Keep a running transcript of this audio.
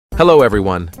Hello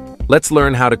everyone. Let's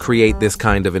learn how to create this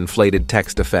kind of inflated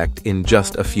text effect in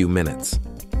just a few minutes.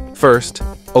 First,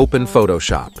 open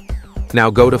Photoshop. Now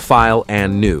go to File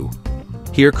and New.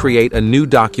 Here create a new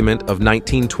document of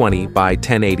 1920 by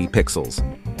 1080 pixels.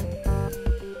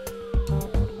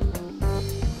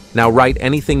 Now write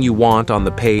anything you want on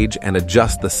the page and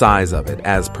adjust the size of it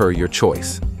as per your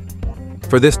choice.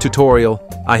 For this tutorial,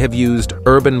 I have used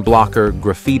Urban Blocker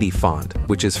Graffiti font,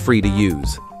 which is free to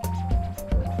use.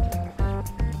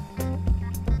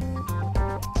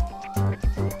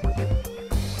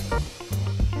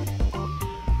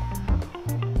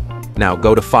 Now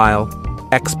go to File,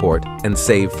 Export, and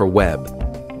Save for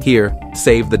Web. Here,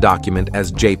 save the document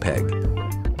as JPEG.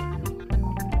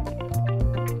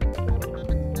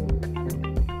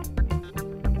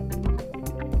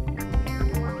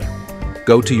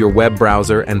 Go to your web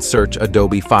browser and search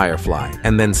Adobbe Firefly,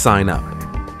 and then sign up.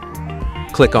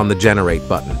 Click on the Generate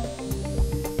button.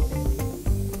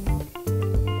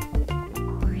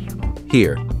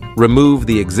 Here, remove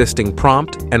the existing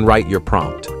prompt and write your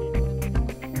prompt.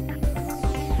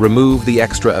 Remove the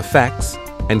extra effects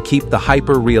and keep the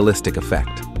hyper-realistic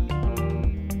effect.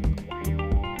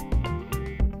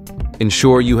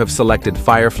 Ensure you have selected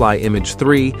Firefly Image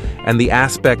 3 and the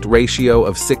aspect ratio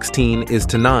of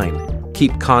 16:9.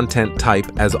 Keep content type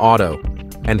as auto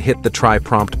and hit the Try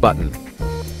Prompt button.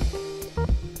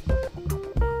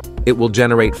 It will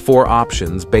generate 4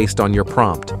 options based on your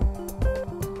prompt.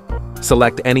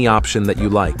 Select any option that you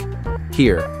like.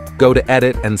 Here, go to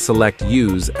Edit and select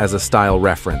Use as a style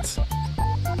reference.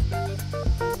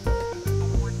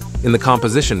 In the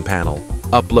Composition panel,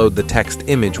 upload the text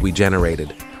image we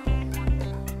generated.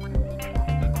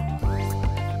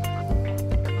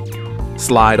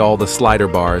 Slide all the slider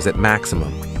bars at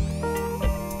maximum.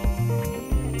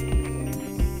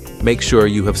 Make sure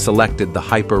you have selected the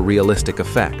hyper-realistic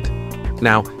effect.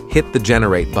 Now, hit the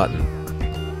Generate button.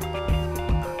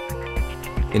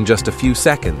 In just a few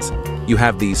seconds, you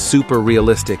have these super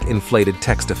realistic inflated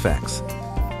text effects.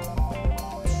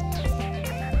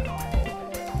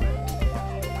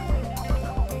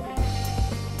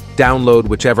 Download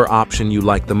whichever option you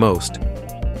like the most.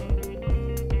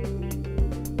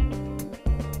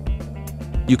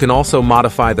 You can also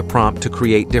modify the prompt to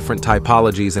create different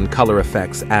typologies and color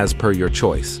effects as per your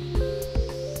choice.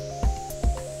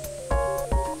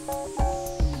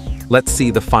 Let's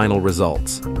see the final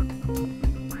results.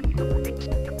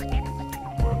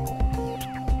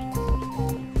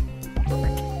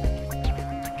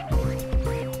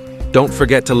 Don't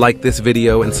forget to like this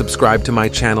video and subscribe to my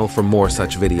channel for more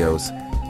such videos.